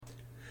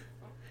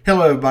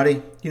Hello,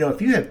 everybody.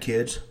 If you have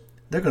kids,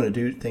 they're going to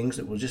do things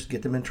that will just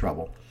get them in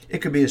trouble. It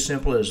could be as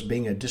simple as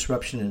being a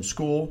disruption in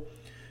school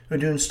or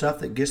doing stuff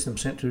that gets them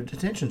sent to a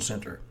detention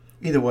center.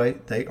 Either way,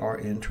 they are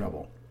in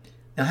trouble.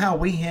 Now, how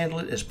we handle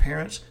it as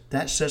parents,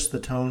 that sets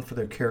the tone for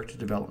their character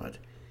development.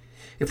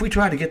 If we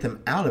try to get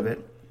them out of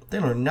it, they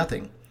learn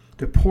nothing.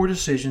 Their poor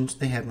decisions,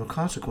 they have no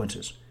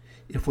consequences.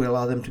 If we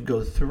allow them to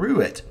go through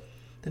it,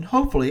 then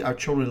hopefully our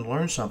children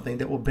learn something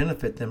that will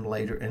benefit them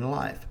later in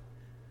life.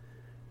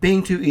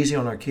 Being too easy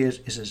on our kids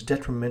is as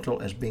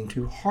detrimental as being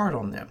too hard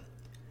on them.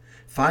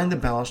 Find the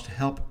balance to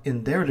help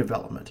in their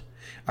development.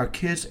 Our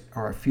kids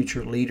are our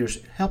future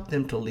leaders. Help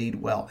them to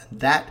lead well, and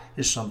that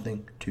is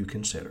something to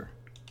consider.